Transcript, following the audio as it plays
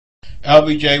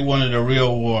LBJ wanted a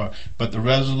real war, but the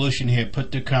resolution he had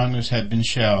put to Congress had been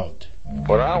shelved.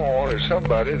 What I want is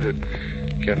somebody that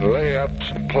can lay up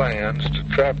some plans to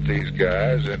trap these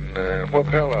guys and whoop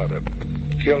hell out of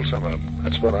them, kill some of them.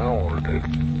 That's what I want to do.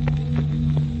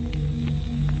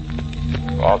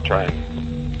 I'll try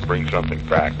and bring something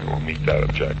practical to meet that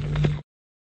objective.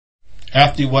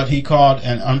 After what he called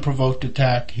an unprovoked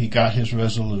attack, he got his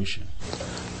resolution.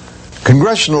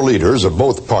 Congressional leaders of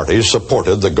both parties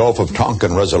supported the Gulf of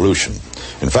Tonkin resolution.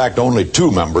 In fact, only 2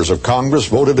 members of Congress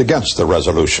voted against the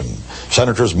resolution,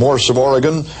 Senators Morse of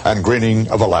Oregon and Greening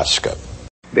of Alaska.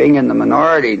 Being in the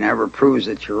minority never proves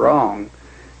that you're wrong.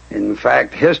 In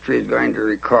fact, history is going to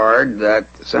record that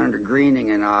Senator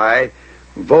Greening and I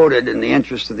voted in the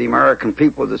interest of the American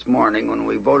people this morning when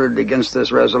we voted against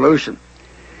this resolution.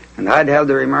 And I'd have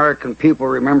the American people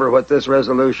remember what this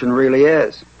resolution really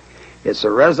is. It's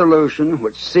a resolution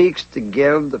which seeks to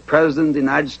give the President of the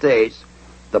United States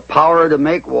the power to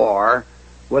make war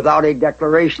without a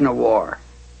declaration of war.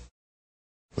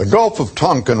 The Gulf of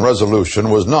Tonkin resolution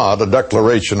was not a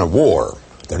declaration of war.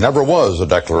 There never was a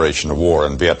declaration of war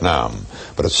in Vietnam,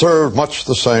 but it served much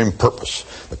the same purpose.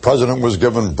 The President was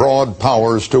given broad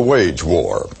powers to wage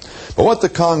war. But what the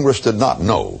Congress did not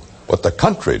know, what the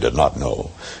country did not know,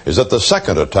 is that the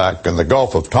second attack in the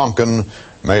Gulf of Tonkin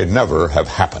may never have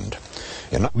happened.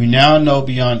 We now know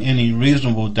beyond any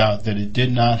reasonable doubt that it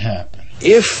did not happen.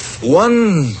 If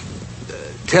one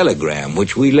telegram,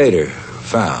 which we later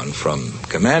found from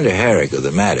Commander Herrick of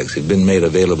the Maddox, had been made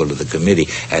available to the committee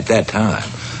at that time,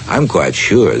 I'm quite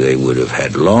sure they would have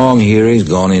had long hearings,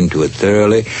 gone into it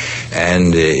thoroughly,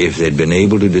 and if they'd been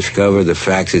able to discover the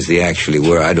facts as they actually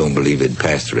were, I don't believe they'd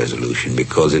passed the resolution,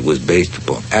 because it was based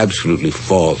upon absolutely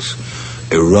false,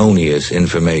 erroneous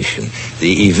information.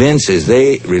 The events as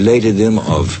they related them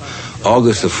of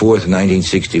August the 4th,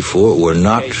 1964, were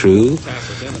not true.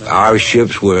 Our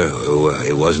ships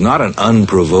it was not an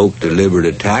unprovoked, deliberate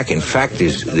attack. In fact,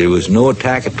 there was no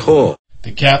attack at all.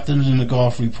 The captains in the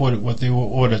Gulf reported what they were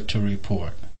ordered to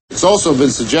report. It's also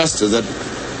been suggested that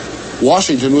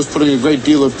Washington was putting a great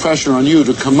deal of pressure on you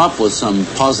to come up with some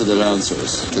positive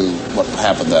answers to what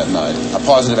happened that night. A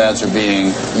positive answer being,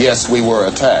 yes, we were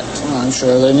attacked. Well, I'm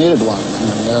sure they needed one,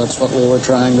 and that's what we were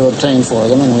trying to obtain for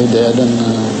them, and we did,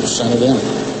 and sent it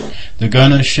in. The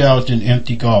gunners shelled an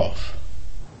empty Gulf.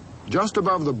 Just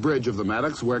above the bridge of the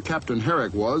Maddox, where Captain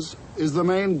Herrick was, is the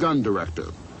main gun director.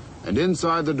 And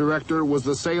inside the director was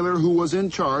the sailor who was in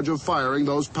charge of firing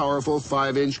those powerful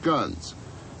 5-inch guns.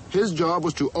 His job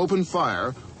was to open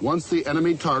fire once the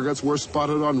enemy targets were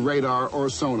spotted on radar or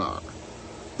sonar.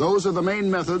 Those are the main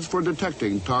methods for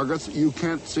detecting targets you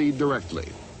can't see directly.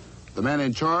 The man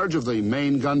in charge of the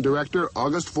main gun director,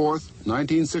 August 4th,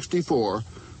 1964,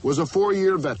 was a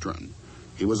 4-year veteran.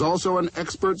 He was also an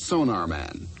expert sonar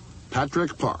man,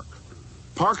 Patrick Park.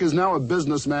 Park is now a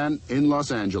businessman in Los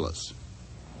Angeles.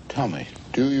 Tell me,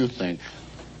 do you think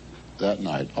that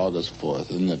night, August 4th,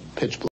 in the pitch black